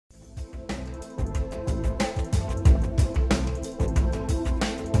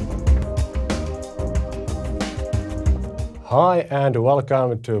Hi and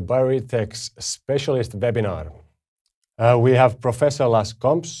welcome to Bioretec's specialist webinar. We have Professor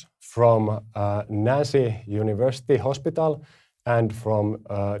Lascombes from Nancy University Hospital and from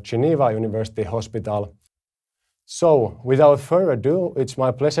Geneva University Hospital. So, without further ado, it's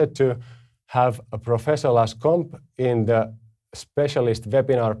my pleasure to have Professor Lascombes in the specialist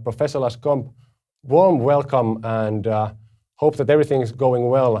webinar. Professor Lascombes, warm welcome and hope that everything is going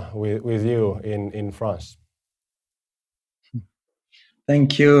well with you in France.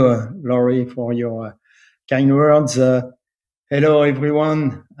 Thank you, Laurie, for your kind words. Hello,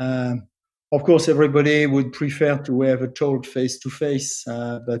 everyone. Of course, everybody would prefer to have a talk face-to-face,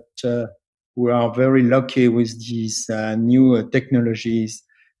 but we are very lucky with these new technologies,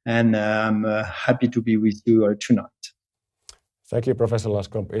 and I'm happy to be with you tonight. Thank you, Professor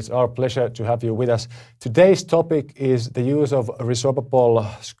Lascombes. It's our pleasure to have you with us. Today's topic is the use of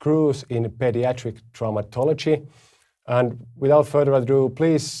resorbable screws in pediatric traumatology. And without further ado,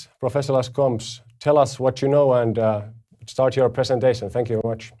 please, Professor Lascombes, tell us what you know and start your presentation. Thank you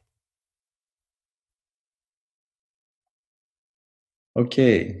very much.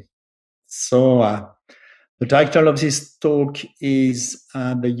 Okay, so the title of this talk is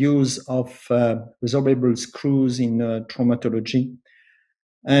the use of resorbable screws in traumatology.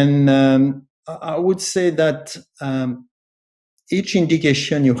 And I would say that each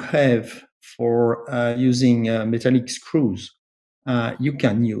indication you have for using metallic screws, you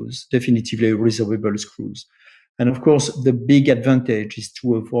can use definitively resorbable screws. And of course, the big advantage is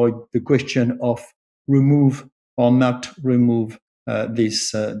to avoid the question of remove or not remove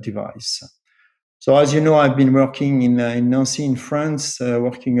this device. So as you know, I've been working in Nancy in France,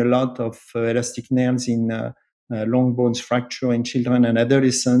 working a lot of elastic nails in long bones fracture in children and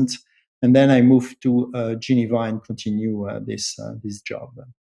adolescents. And then I moved to Geneva and continue this job.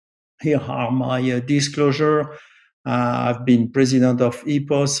 Here are my disclosure. I've been president of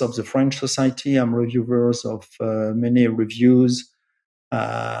EPOS of the French Society. I'm reviewers of many reviews,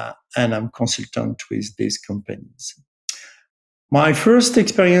 and I'm consultant with these companies. My first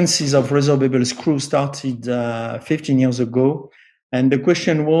experiences of resorbable screws started 15 years ago. And the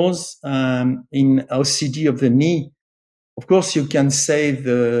question was, in OCD of the knee, of course, you can save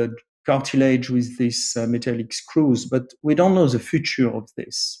the cartilage with these metallic screws, but we don't know the future of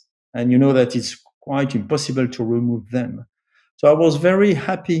this. And you know that it's quite impossible to remove them. So I was very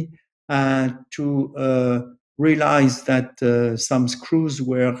happy to realize that some screws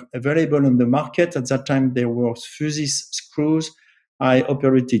were available on the market. At that time, there were fuses screws. I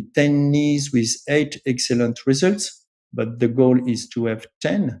operated 10 knees with 8 excellent results, but the goal is to have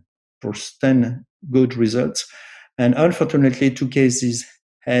 10 good results. And unfortunately, 2 cases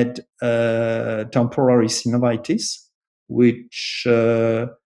had temporary synovitis, which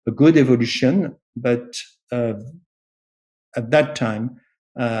a good evolution, but at that time,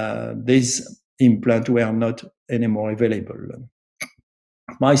 these implants were not anymore available.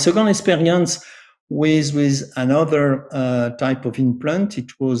 My second experience with another type of implant,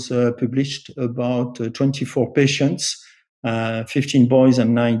 it was published about 24 patients, 15 boys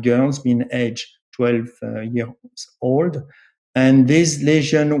and 9 girls, being aged 12 years old. And these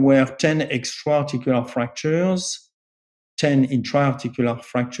lesions were 10 extra-articular fractures, 10 intra-articular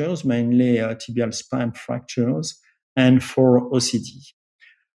fractures, mainly tibial spine fractures, and 4 OCD.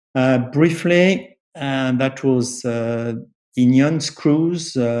 Briefly, that was Inion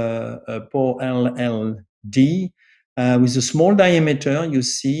screws, POLLD, with a small diameter. You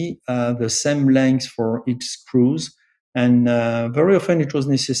see the same length for each screws. And very often it was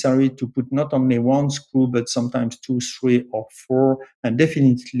necessary to put not only 1 screw, but sometimes 2, 3, or 4. And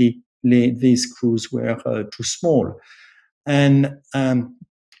definitely these screws were too small. And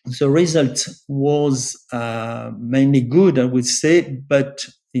the result was mainly good, I would say, but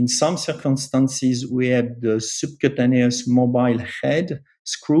in some circumstances, we had the subcutaneous mobile head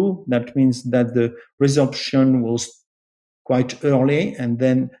screw. That means that the resorption was quite early, and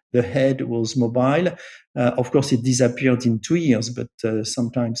then the head was mobile. Of course, it disappeared in 2 years, but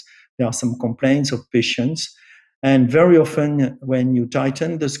sometimes there are some complaints of patients. And very often, when you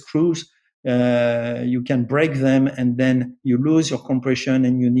tighten the screws, you can break them, and then you lose your compression,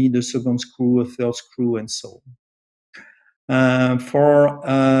 and you need a second screw, a third screw, and so on. For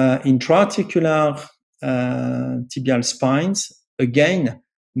intra-articular tibial spines, again,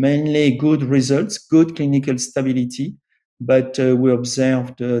 mainly good results, good clinical stability, but we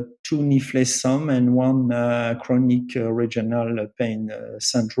observed 2 knee flexion and 1 chronic regional pain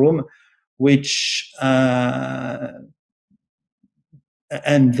syndrome, which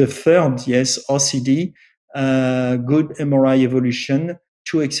and the third, yes, OCD, good MRI evolution,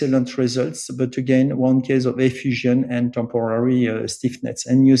 two excellent results, but again, one case of effusion and temporary stiffness.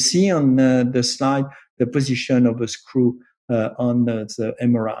 And you see on the slide the position of a screw on the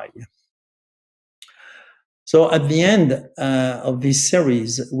MRI. So at the end of this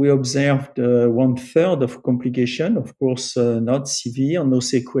series, we observed 1/3 of complication, of course, not severe, no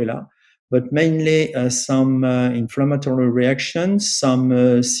sequela, but mainly some inflammatory reactions, some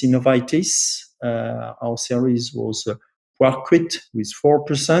synovitis. Our series was Quarquit with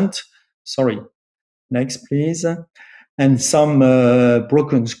 4%. Sorry, next please. And some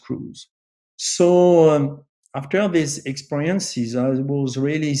broken screws. So after these experiences, I was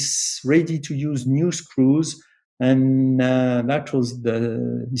really ready to use new screws. And that was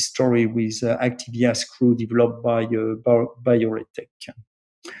the story with Activia screw developed by Bioretec.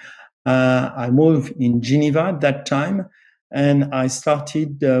 I moved in Geneva at that time, and I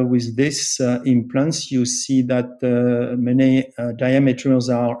started with this implants. You see that many diameters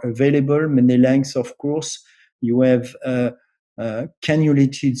are available, many lengths, of course. You have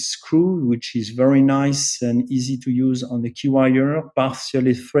cannulated screw, which is very nice and easy to use on the key wire,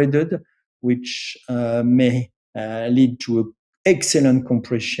 partially threaded, which may lead to excellent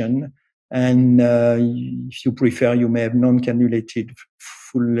compression. And if you prefer, you may have non-cannulated,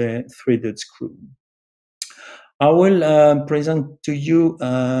 fully threaded screw. I will present to you,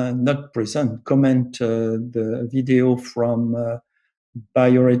 comment the video from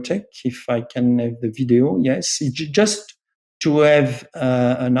Bioretec, if I can have the video. Yes, it's just to have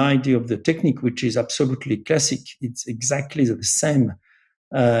an idea of the technique, which is absolutely classic. It's exactly the same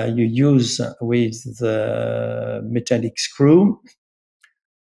you use with the metallic screw.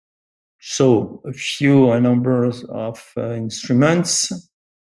 So a number of instruments.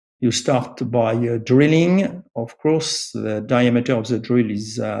 You start by drilling. Of course, the diameter of the drill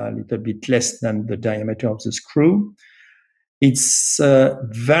is a little bit less than the diameter of the screw. It's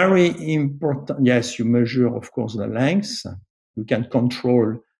very important. Yes, you measure, of course, the length. You can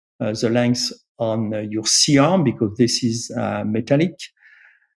control the length on your C-arm because this is metallic.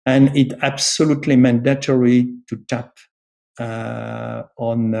 And it's absolutely mandatory to tap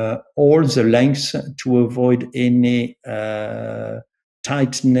on all the lengths to avoid any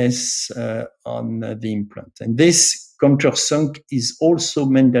tightness on the implant. And this countersunk is also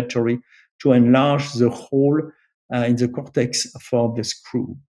mandatory to enlarge the hole in the cortex for the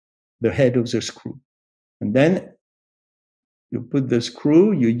screw, the head of the screw. And then you put the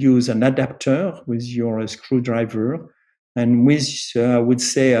screw, you use an adapter with your screwdriver, and with, I would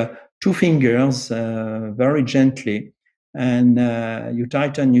say, 2 fingers, very gently, and you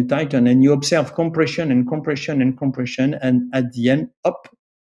tighten, and you observe compression and compression and compression, and at the end, up,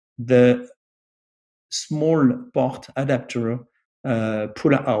 the small part adapter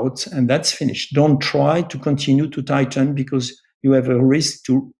pull out, and that's finished. Don't try to continue to tighten because you have a risk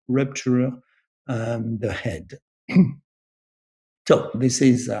to rupture the head. So this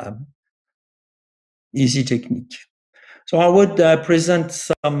is easy technique. So I would present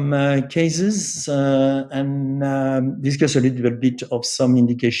some cases and discuss a little bit of some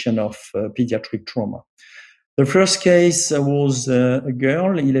indication of pediatric trauma. The first case was a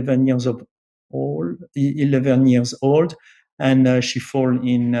girl, 11 years old, and she fell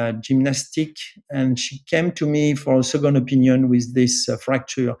in gymnastics, and she came to me for a second opinion with this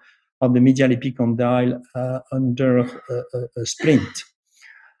fracture of the medial epicondyle under a splint.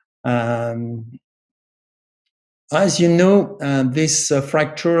 As you know, this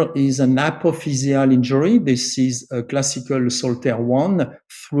fracture is an apophyseal injury. This is a classical Salter 1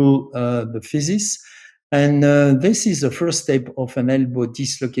 through the physis. And this is the first step of an elbow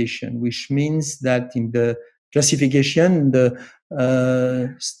dislocation, which means that in the classification, the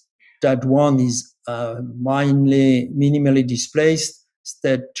stage 1 is minimally displaced,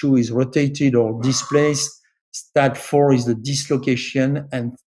 stage 2 is rotated or displaced, stage 4 is the dislocation,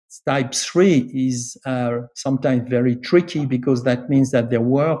 and type 3 is sometimes very tricky because that means that there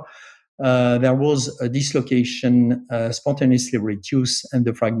was a dislocation spontaneously reduced and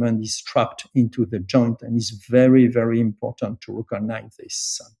the fragment is trapped into the joint, and it's very, very important to recognize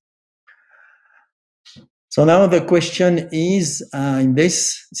this. So now the question is, in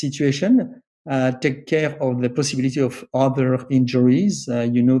this situation, take care of the possibility of other injuries.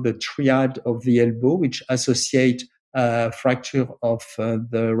 You know, the triad of the elbow, which associate fracture of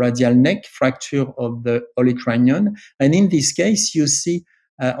the radial neck, fracture of the Olecranon. And in this case, you see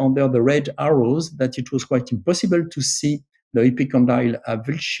under the red arrows that it was quite impossible to see the epicondyle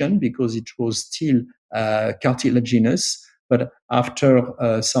avulsion because it was still cartilaginous. But after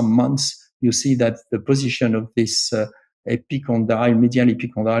some months, you see that the position of this epicondyle, medial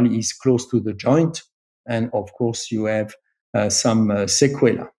epicondyle, is close to the joint. And of course, you have some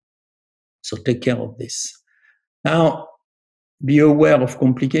sequela. So take care of this. Now, be aware of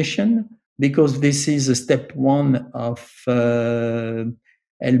complication, because this is a step one of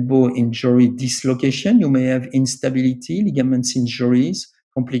elbow injury dislocation. You may have instability, ligaments injuries.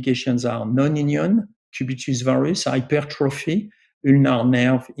 Complications are non-union, cubitus varus, hypertrophy, ulnar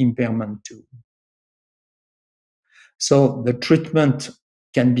nerve impairment too. So the treatment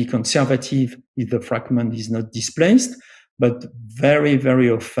can be conservative if the fragment is not displaced, but very, very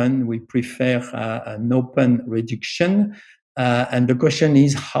often we prefer an open reduction. And the question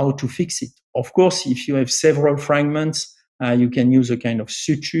is how to fix it. Of course, if you have several fragments, you can use a kind of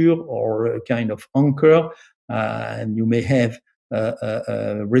suture or a kind of anchor, and you may have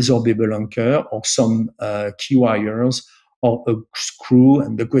a resorbable anchor or some key wires or a screw.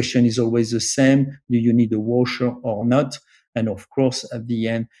 And the question is always the same: do you need a washer or not? And of course, at the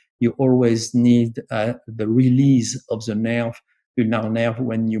end, you always need the release of the nerve, ulnar nerve,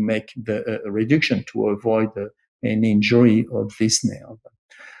 when you make the reduction to avoid an injury of this nerve.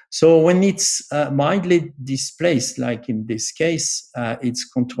 So when it's mildly displaced, like in this case, it's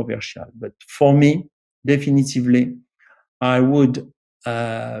controversial. But for me, definitively, I would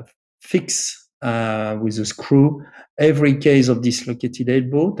fix with a screw every case of dislocated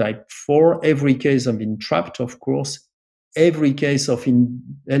elbow, type 4, every case of entrapped, of course, every case of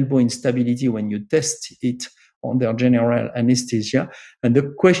elbow instability when you test it under general anesthesia. And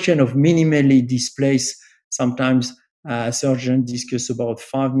the question of minimally displaced, sometimes surgeons discuss about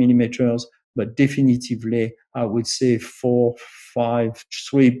 5 millimeters, but definitively I would say 4, 5,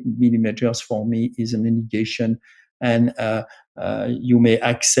 3 millimeters for me is an indication. And you may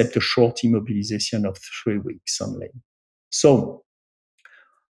accept a short immobilization of 3 weeks only. So,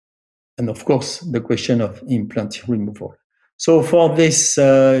 and of course, the question of implant removal. So for this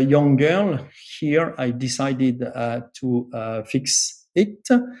young girl here, I decided to fix it.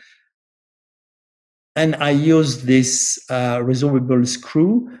 And I used this resorbable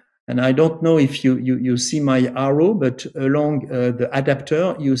screw. And I don't know if you see my arrow, but along the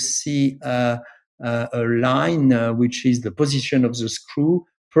adapter, you see a line which is the position of the screw,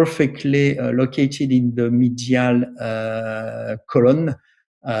 perfectly located in the medial column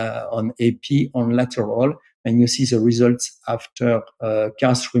on AP, on lateral. And you see the results after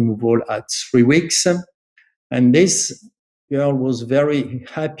cast removal at 3 weeks. And this girl was very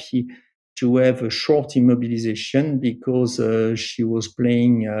happy to have a short immobilization because she was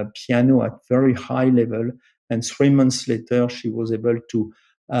playing piano at very high level. And 3 months later, she was able to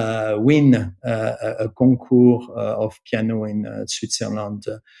win a concours of piano in Switzerland.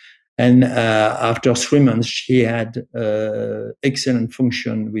 And after 3 months, she had excellent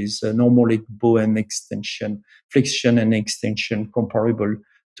function with normal leg bone extension, flexion and extension comparable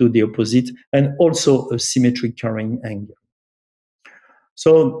to the opposite, and also a symmetric carrying angle.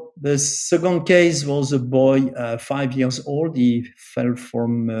 So the second case was a boy, 5 years old. He fell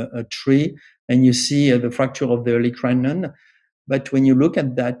from a tree, and you see the fracture of the Olecranon. But when you look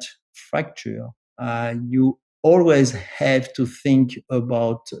at that fracture, you always have to think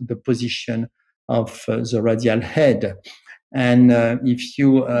about the position of the radial head. And if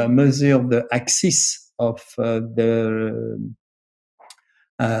you measure the axis of the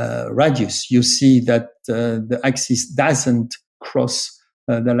radius, you see that the axis doesn't cross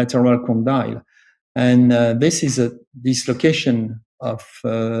the lateral condyle. And this is a dislocation of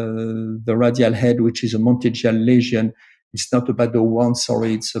the radial head, which is a Monteggia lesion. It's not a Bado 1,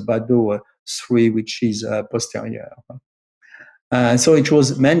 sorry, it's a Bado 3, which is posterior. So it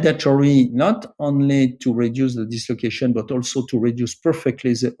was mandatory not only to reduce the dislocation, but also to reduce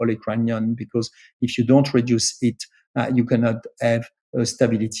perfectly the olecranion, because if you don't reduce it, you cannot have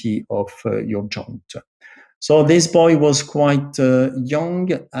stability of your joint. So this boy was quite young.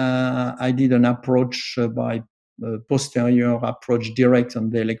 I did an approach by posterior approach direct on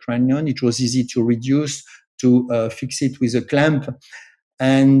the olecranion. It was easy to reduce, to fix it with a clamp.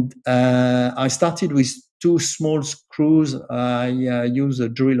 And I started with 2 small screws. I used a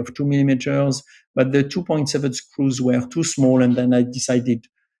drill of 2 millimeters, but the 2.7 screws were too small. And then I decided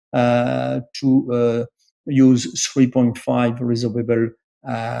to use 3.5 resorbable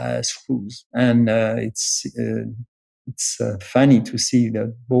screws. And it's funny to see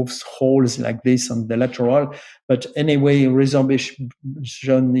that both holes like this on the lateral. But anyway, resorption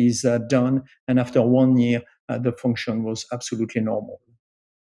is done. And after 1 year, the function was absolutely normal.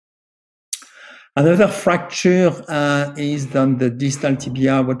 Another fracture is on the distal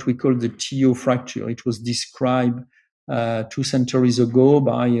tibia, what we call the Tillaux fracture. It was described 2 centuries ago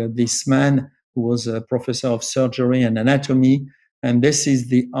by this man who was a professor of surgery and anatomy. And this is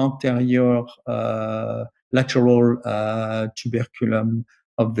the anterior lateral tuberculum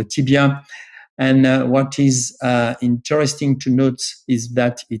of the tibia. And what is interesting to note is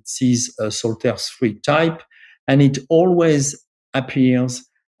that it is a Salters-free type, and it always appears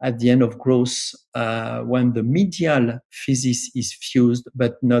at the end of growth when the medial physis is fused,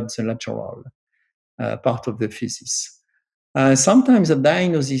 but not the lateral part of the physis. Sometimes the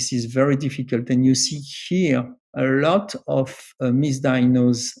diagnosis is very difficult, and you see here a lot of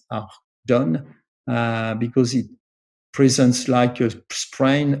misdiagnoses are done because it presents like a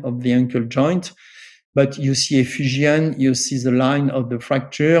sprain of the ankle joint, but you see a fusion, you see the line of the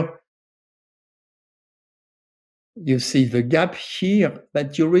fracture, you see the gap here,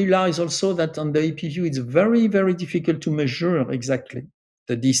 but you realize also that on the EP view, it's very, very difficult to measure exactly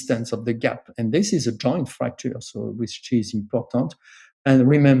the distance of the gap. And this is a joint fracture, so which is important. And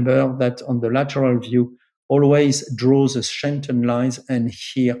remember that on the lateral view, always draws the Shenton lines, and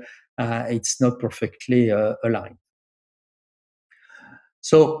here it's not perfectly aligned.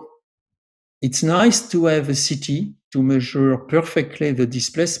 So it's nice to have a CT to measure perfectly the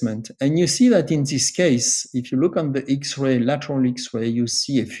displacement. And you see that in this case, if you look on the X-ray, lateral X-ray, you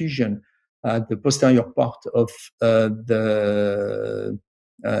see a fusion at the posterior part of the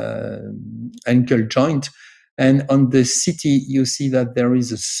ankle joint. And on the CT, you see that there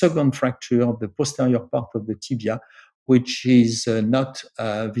is a second fracture of the posterior part of the tibia, which is not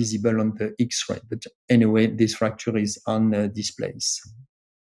visible on the X-ray. But anyway, this fracture is on displays.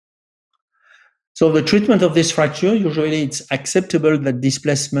 So the treatment of this fracture, usually it's acceptable that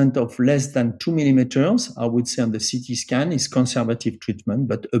displacement of less than 2 millimeters, I would say on the CT scan, is conservative treatment,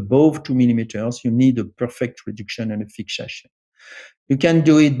 but above 2 millimeters, you need a perfect reduction and a fixation. You can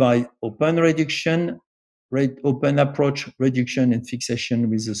do it by open reduction, open approach, reduction and fixation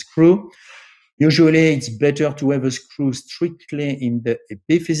with a screw. Usually it's better to have a screw strictly in the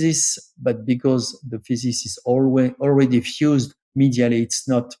epiphysis, but because the physis is already fused medially, it's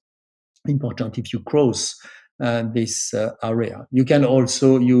not important if you cross this area. You can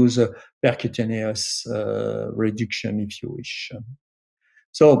also use a percutaneous reduction if you wish.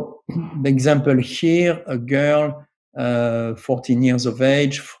 So the example here, a girl, 14 years of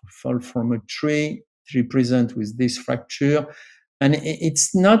age, fall from a tree, she presents with this fracture. And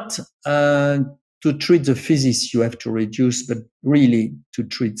it's not to treat the physis you have to reduce, but really to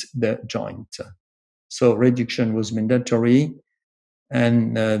treat the joint. So reduction was mandatory.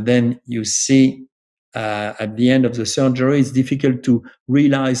 And then you see at the end of the surgery, it's difficult to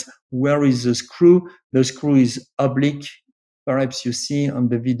realize where is the screw. The screw is oblique. Perhaps you see on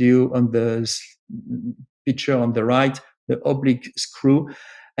the video, on the picture on the right, the oblique screw.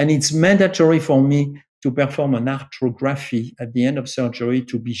 And it's mandatory for me to perform an arthrography at the end of surgery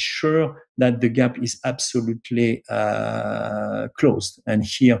to be sure that the gap is absolutely closed. And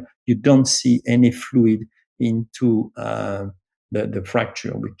here you don't see any fluid into the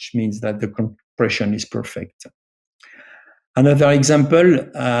fracture, which means that the compression is perfect. Another example,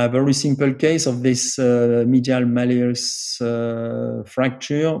 a very simple case of this medial malleolus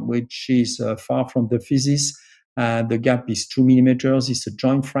fracture, which is far from the physis. The gap is 2 millimeters. It's a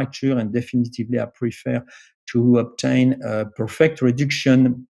joint fracture, and definitively I prefer to obtain a perfect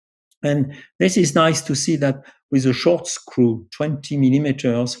reduction. And this is nice to see that with a short screw, 20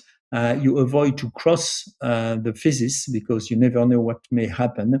 millimeters, you avoid to cross the physis because you never know what may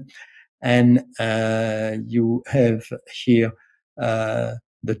happen. And you have here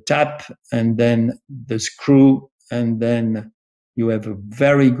the tap and then the screw, and then you have a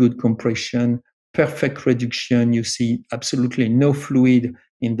very good compression, perfect reduction. You see absolutely no fluid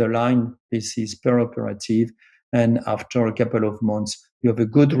in the line. This is perioperative. And after a couple of months, you have a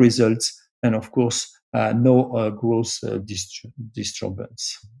good results. And of course, no gross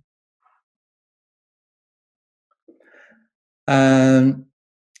disturbance.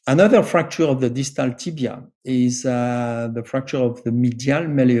 Another fracture of the distal tibia is the fracture of the medial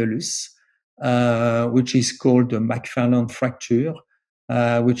malleolus, which is called the McFarland fracture,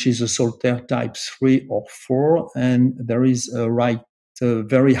 which is a Salter type 3 or 4, and there is a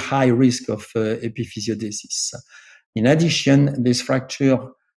very high risk of epiphysiodesis. In addition, this fracture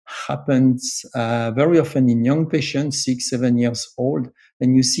happens very often in young patients, 6-7 years old,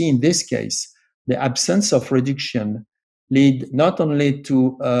 and you see in this case, the absence of reduction lead not only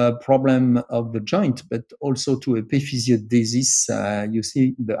to a problem of the joint, but also to epiphysiodesis. You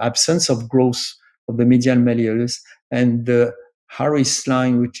see the absence of growth of the medial malleolus and the Harris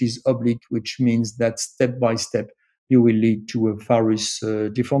line, which is oblique, which means that step by step, you will lead to a varus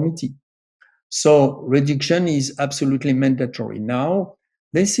deformity. So reduction is absolutely mandatory. Now,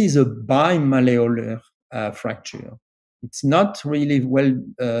 this is a bimalleolar fracture. It's not really well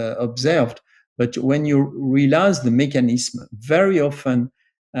observed, But when you realize the mechanism, very often,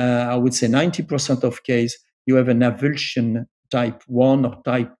 I would say 90% of case, you have an avulsion type 1 or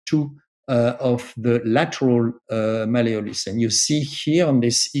type 2 of the lateral malleolus. And you see here on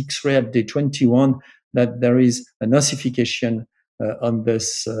this X-ray at day 21 that there is an ossification on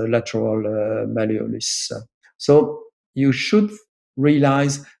this lateral malleolus. So you should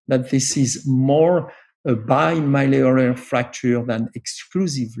realize that this is more a bimalleolar fracture than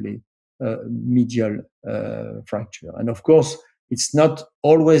exclusively medial fracture. And of course, it's not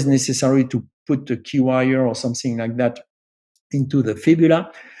always necessary to put a key wire or something like that into the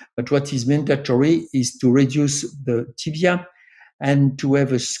fibula, but what is mandatory is to reduce the tibia and to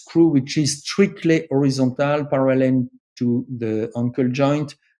have a screw which is strictly horizontal, parallel to the ankle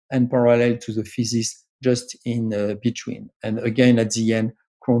joint and parallel to the physis, just in between. And again, at the end,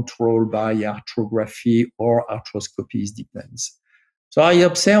 controlled by arthrography or arthroscopy, it depends. So I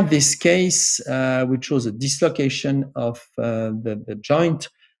observed this case, which was a dislocation of the joint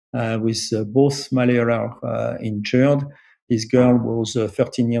with both malleolar injured. This girl was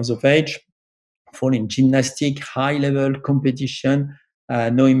 13 years of age, following gymnastic, high-level competition,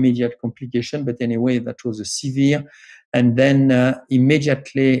 no immediate complication, but anyway, that was a severe. And then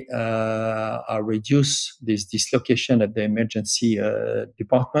immediately I reduced this dislocation at the emergency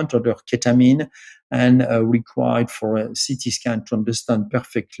department under ketamine and required for a CT scan to understand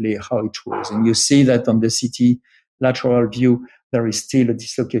perfectly how it was. And you see that on the CT lateral view, there is still a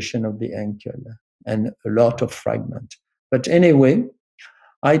dislocation of the ankle and a lot of fragment. But anyway,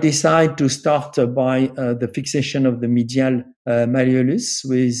 I decided to start by the fixation of the medial malleolus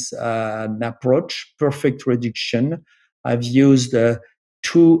with an approach, perfect reduction. I've used 2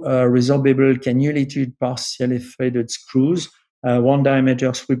 resorbable cannulated partially threaded screws, one diameter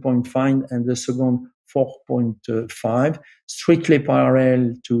 3.5 and the second 4.5, strictly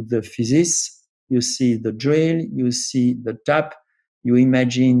parallel to the physis. You see the drill, you see the tap, you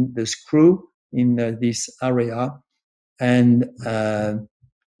imagine the screw in this area, and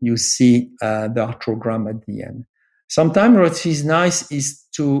you see the arthrogram at the end. Sometimes what is nice is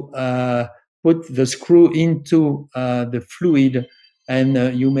to put the screw into the fluid, and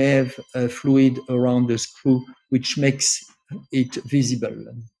you may have a fluid around the screw, which makes it visible.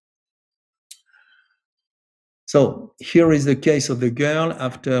 So here is the case of the girl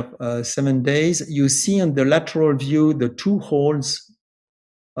after 7 days. You see on the lateral view the 2 holes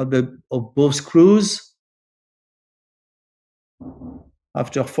of both screws.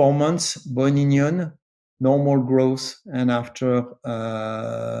 After 4 months, bone union, normal growth, and after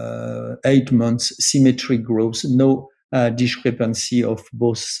 8 months, symmetric growth, no discrepancy of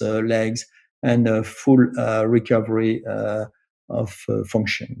both legs, and full recovery of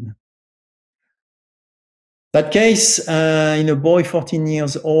function. That case, in a boy 14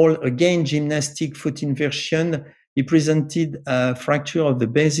 years old, again, gymnastic foot inversion, he presented a fracture of the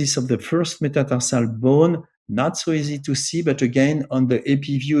basis of the first metatarsal bone. Not so easy to see, but again, on the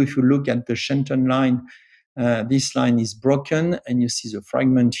epi view, if you look at the Shenton line, this line is broken, and you see the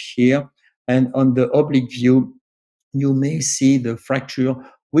fragment here. And on the oblique view, you may see the fracture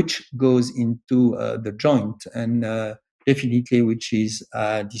which goes into the joint, and definitely which is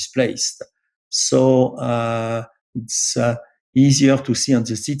displaced. So it's easier to see on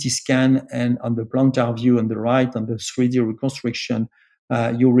the CT scan, and on the plantar view on the right, on the 3D reconstruction,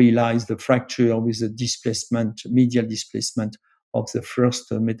 you realize the fracture with the displacement, medial displacement of the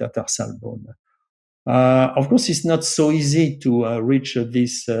first metatarsal bone. Of course, it's not so easy to reach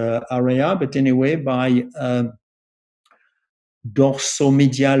this area, but anyway, by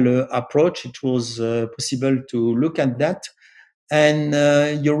dorsomedial approach, it was possible to look at that. And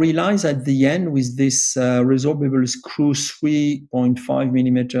you realize at the end with this resorbable screw, 3.5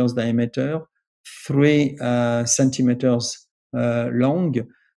 millimeters diameter, 3 centimeters long,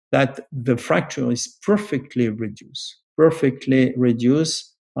 that the fracture is perfectly reduced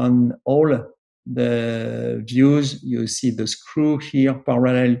on all the views. You see the screw here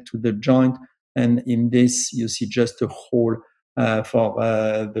parallel to the joint, and in this you see just a hole for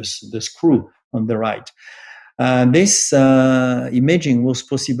the screw on the right. This imaging was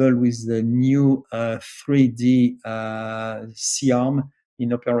possible with the new 3D C-arm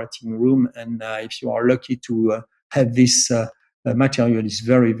in operating room, and if you are lucky to have this material, is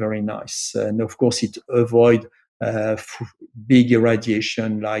very, very nice. And of course, it avoids big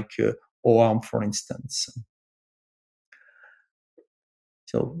irradiation like O-arm, for instance.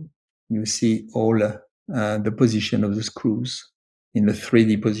 So you see all the position of the screws in the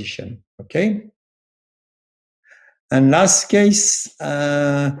 3D position, okay? And last case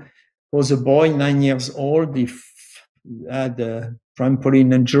was a boy, 9 years old. He had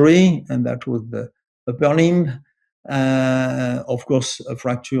trampoline injury, and that was the upper limb. Of course, a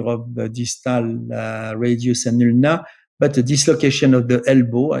fracture of the distal radius and ulna, but a dislocation of the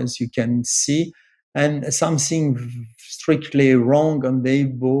elbow, as you can see, and something strictly wrong on the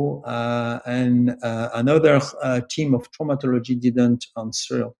elbow. And another team of traumatology didn't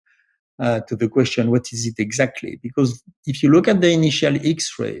answer to the question, what is it exactly? Because if you look at the initial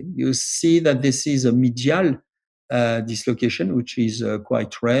X-ray, you see that this is a medial dislocation, which is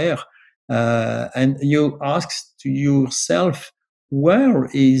quite rare. And you ask to yourself, where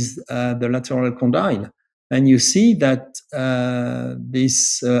is the lateral condyle? And you see that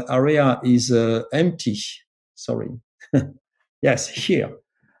this area is empty. Sorry. Yes, here.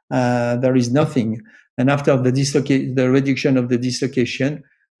 There is nothing. And after the reduction of the dislocation,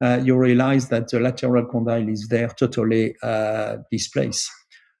 you realize that the lateral condyle is there totally displaced.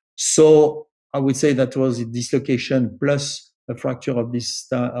 So I would say that was a dislocation plus a fracture of this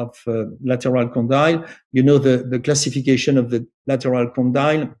lateral condyle. You know the classification of the lateral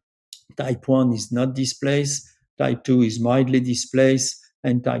condyle. Type 1 is not displaced, type 2 is mildly displaced,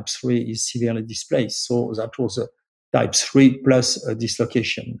 and type 3 is severely displaced. So that was a type 3 plus a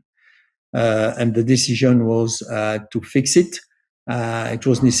dislocation. And the decision was to fix it. It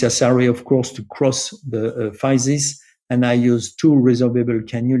was necessary, of course, to cross the physis, and I used 2 resorbable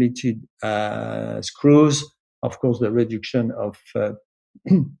cannulated screws, of course, the reduction of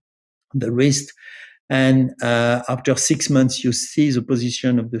the wrist. And after 6 months, you see the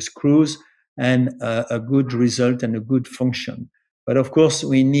position of the screws and a good result and a good function. But of course,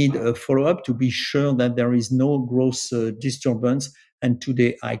 we need a follow-up to be sure that there is no gross disturbance. And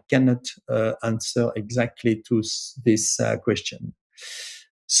today, I cannot answer exactly to this question.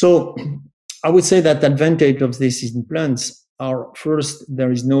 So I would say that the advantage of these implants are, first,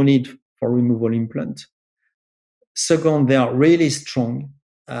 there is no need for removal implant. Second, they are really strong.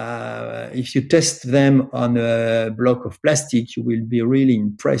 If you test them on a block of plastic, you will be really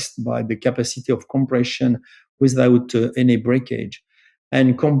impressed by the capacity of compression without any breakage.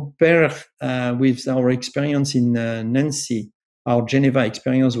 And compare with our experience in Nancy, our Geneva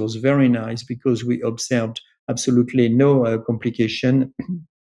experience was very nice because we observed absolutely no complication,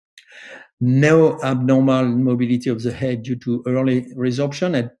 no abnormal mobility of the head due to early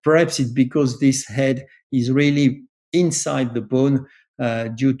resorption. And perhaps it's because this head is really inside the bone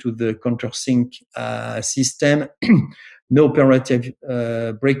due to the countersink system. No operative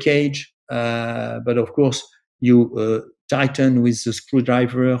breakage, but of course, you tighten with the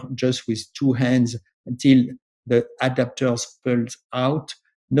screwdriver just with 2 hands until the adapters pulled out.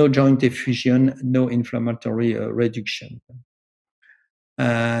 No joint effusion, no inflammatory reduction.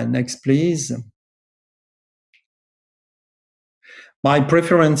 Next, please. My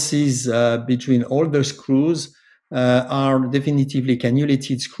preferences between all the screws are definitively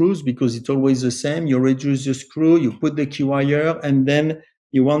cannulated screws because it's always the same. You reduce the screw, you put the key wire, and then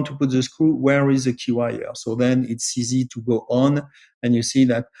you want to put the screw where is the key wire. So then it's easy to go on, and you see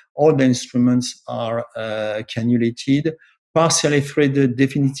that all the instruments are cannulated, partially threaded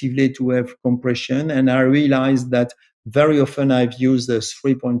definitively to have compression. And I realized that very often I've used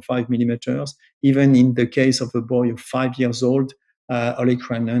 3.5 millimeters, even in the case of a boy of 5 years old,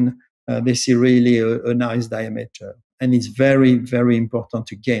 Olecranon, they see really a nice diameter. And it's very, very important,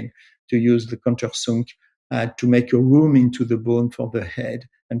 again, to use the countersunk to make a room into the bone for the head.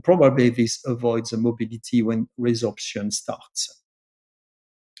 And probably this avoids the mobility when resorption starts.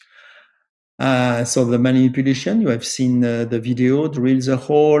 So the manipulation, you have seen the video, drill the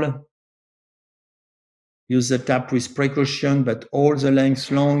hole, use the tap with precaution, but all the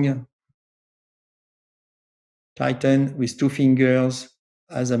length long. Tighten with 2 fingers,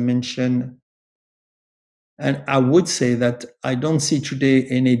 as I mentioned. And I would say that I don't see today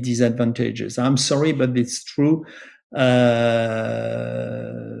any disadvantages. I'm sorry, but it's true. And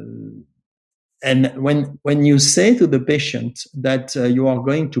when you say to the patient that you are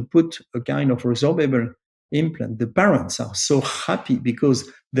going to put a kind of resorbable implant, the parents are so happy because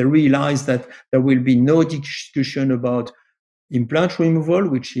they realize that there will be no discussion about implant removal,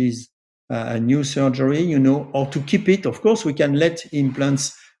 which is a new surgery, or to keep it. Of course, we can let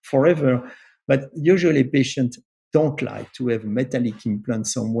implants forever, but usually patients don't like to have metallic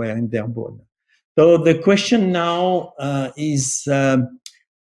implants somewhere in their bone. So the question now is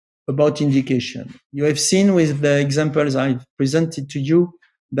about indication. You have seen with the examples I've presented to you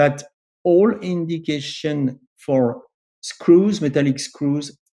that all indication for screws, metallic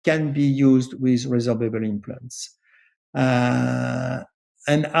screws, can be used with resorbable implants.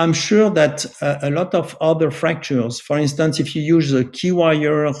 And I'm sure that a lot of other fractures, for instance, if you use a key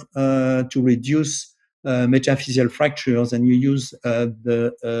wire to reduce metaphyseal fractures and you use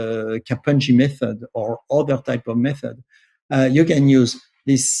the Capungi method or other type of method, you can use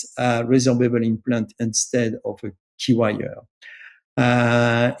this resorbable implant instead of a key wire.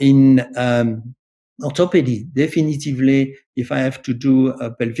 In orthopedic, definitively, if I have to do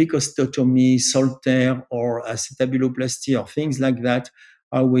a pelvic osteotomy, Soltaire, or acetabuloplasty, or things like that,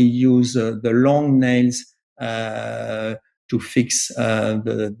 I will use the long nails to fix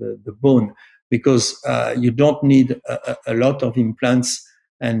the bone, because you don't need a lot of implants,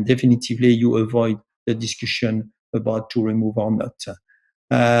 and definitively you avoid the discussion about to remove or not.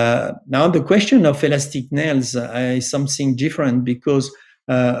 Now, the question of elastic nails is something different, because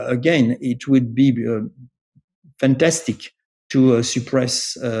again, it would be fantastic to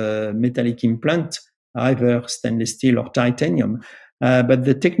suppress metallic implant, either stainless steel or titanium. But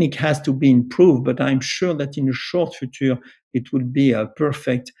the technique has to be improved. But I'm sure that in a short future, it will be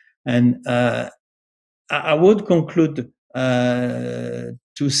perfect. And I would conclude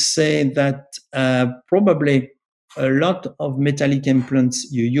to say that probably a lot of metallic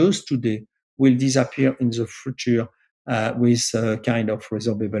implants you use today will disappear in the future with kind of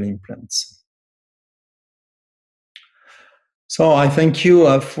resorbable implants. So I thank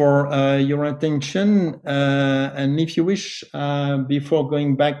you for your attention. And if you wish, before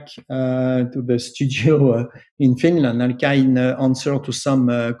going back to the studio in Finland, I can answer to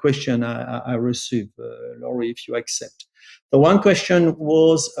some question I received, Laurie, if you accept. The one question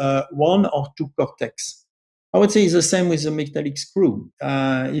was 1 or 2 cortex. I would say it's the same with the metallic screw.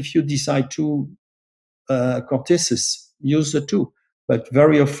 If you decide 2 cortices, use the 2. But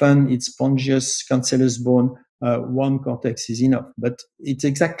very often it's spongious, cancellous bone. 1 cortex is enough. But it's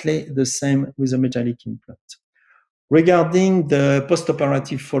exactly the same with a metallic implant. Regarding the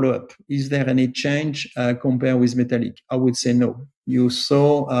postoperative follow-up, is there any change compared with metallic? I would say no. You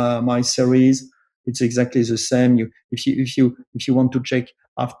saw my series; it's exactly the same. If you want to check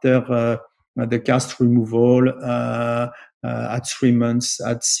after the cast removal at 3 months,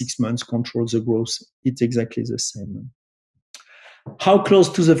 at 6 months, control the growth, it's exactly the same. How close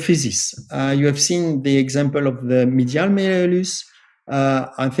to the physis? You have seen the example of the medial malleolus.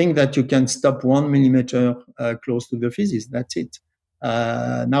 I think that you can stop 1 millimeter close to the physis. That's it.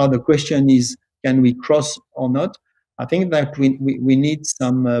 Now the question is, can we cross or not? I think that we need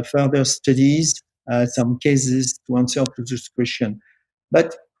some further studies, some cases to answer to this question.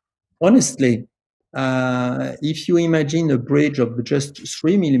 But honestly, if you imagine a bridge of just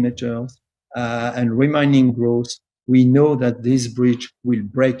 3 millimeters and remaining growth, we know that this bridge will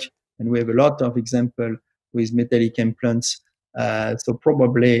break, and we have a lot of examples with metallic implants. So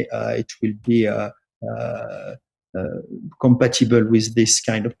probably it will be compatible with this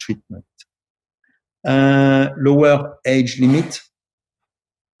kind of treatment. Lower age limit.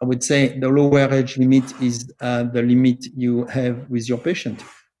 I would say the lower age limit is the limit you have with your patient.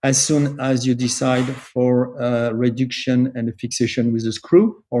 As soon as you decide for reduction and fixation with a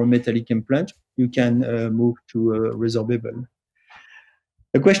screw or a metallic implant, you can move to resorbable.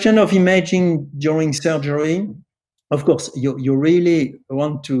 The question of imaging during surgery, of course, you really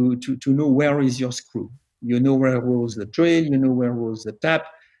want to know where is your screw. You know where was the drill, you know where was the tap,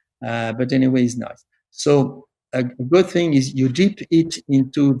 but anyway, it's nice. So a good thing is you dip it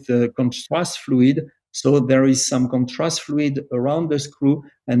into the contrast fluid, so there is some contrast fluid around the screw,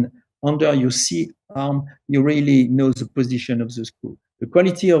 and under your C-arm, you really know the position of the screw. The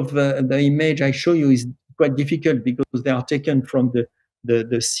quality of the image I show you is quite difficult because they are taken from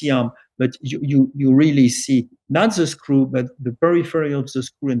the C-arm, but you really see not the screw, but the periphery of the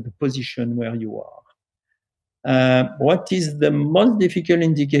screw and the position where you are. What is the most difficult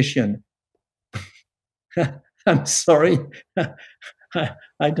indication? I'm sorry,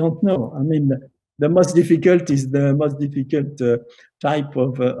 I don't know. I mean, the most difficult is the most difficult type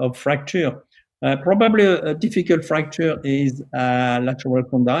of fracture. Probably a difficult fracture is lateral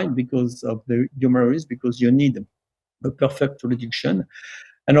condyle because of the humerus, because you need a perfect reduction.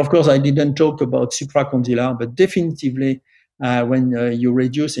 And of course, I didn't talk about supracondylar, but definitively when you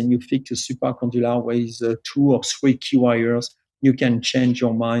reduce and you fix a supracondylar with 2 or 3 key wires, you can change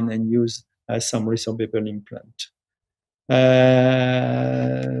your mind and use some resorbable implant.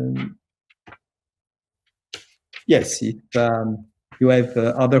 Yes, if you have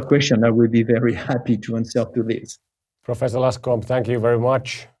other questions, I will be very happy to answer to this. Professor Lascombes, thank you very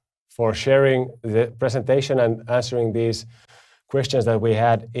much for sharing the presentation and answering these questions that we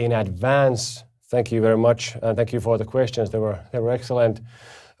had in advance. Thank you very much, and thank you for the questions. They were excellent.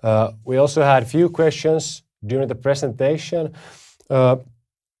 We also had a few questions during the presentation.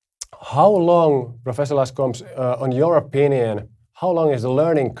 How long, Professor Lascombes, on your opinion, how long is the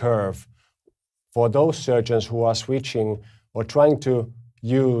learning curve for those surgeons who are switching or trying to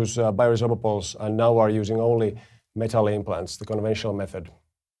use bioresorbables and now are using only metal implants, the conventional method?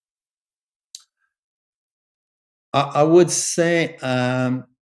 I would say the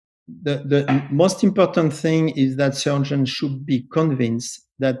most important thing is that surgeons should be convinced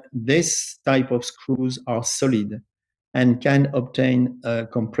that this type of screws are solid and can obtain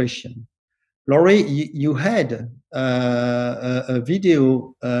compression. Laurie, you had a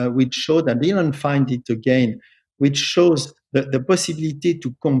video which showed, I didn't find it again, which shows the possibility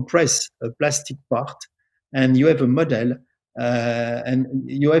to compress a plastic part, and you have a model, and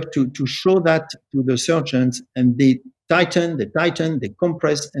you have to show that to the surgeons, and they tighten, they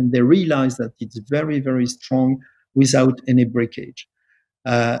compress, and they realize that it's very, very strong without any breakage.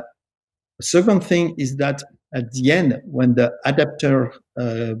 Second thing is that at the end, when the adapter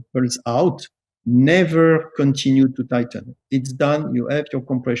pulls out, never continue to tighten. It's done, you have your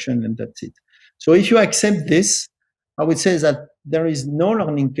compression, and that's it. So if you accept this, I would say that there is no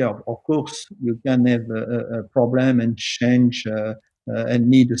learning curve. Of course, you can have a problem and change and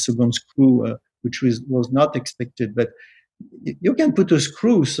need a second screw, which was not expected. But you can put a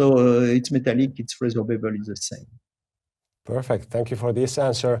screw, so it's metallic, it's resorbable, it's the same. Perfect. Thank you for this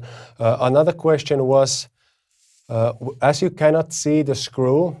answer. Another question was, as you cannot see the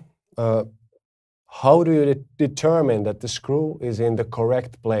screw, how do you determine that the screw is in the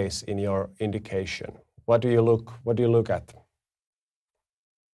correct place in your indication? What do you look at?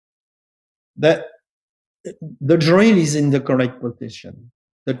 The drill is in the correct position.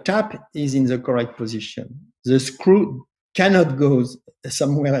 The tap is in the correct position. The screw cannot go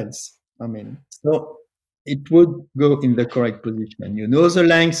somewhere else. So it would go in the correct position. You know the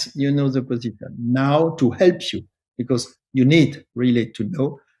length, you know the position. Now, to help you, because you need really to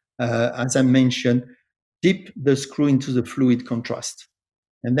know, as I mentioned, dip the screw into the fluid contrast.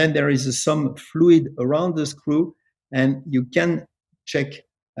 And then there is some fluid around the screw, and you can check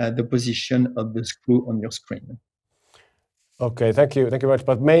the position of the screw on your screen. Okay, thank you very much.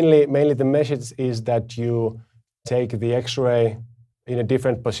 But mainly the message is that you take the X-ray in a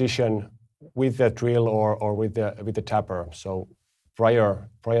different position with the drill or with the tapper. So prior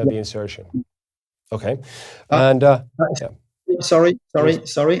the insertion. Okay, and sorry.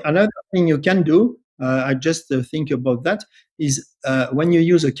 Another thing you can do, I just think about that, is when you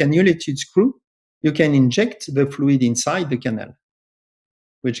use a cannulated screw, you can inject the fluid inside the canal,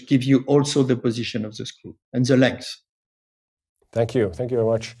 which gives you also the position of the screw and the length. Thank you very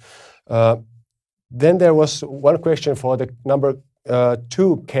much. Then there was one question for the number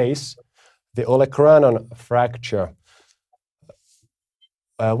 2 case, the Olecranon fracture.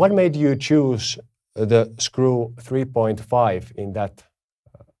 What made you choose the screw 3.5 in that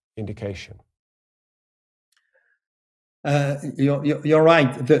indication? You're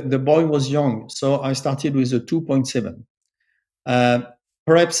right. The boy was young, so I started with a 2.7.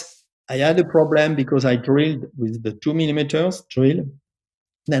 Perhaps I had a problem because I drilled with the 2 millimeters drill.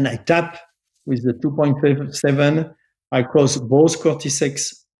 Then I tap with the 2.7. I cross both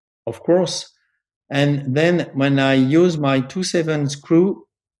corticeps, of course. And then when I use my 2.7 screw,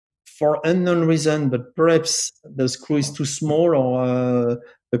 for unknown reason, but perhaps the screw is too small or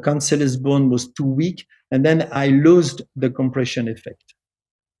the cancellous bone was too weak, and then I lost the compression effect.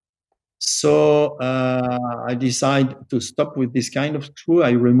 So I decide to stop with this kind of screw.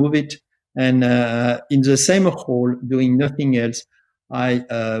 I remove it, and in the same hole, doing nothing else, I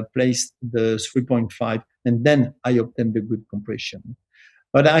placed the 3.5, and then I obtained the good compression.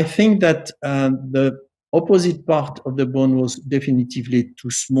 But I think that the opposite part of the bone was definitively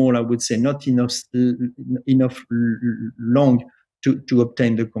too small. I would say not enough long to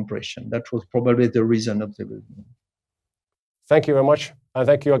obtain the compression. That was probably the reason of the movement. Thank you very much. And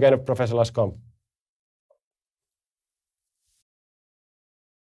thank you again, Professor Lascombes.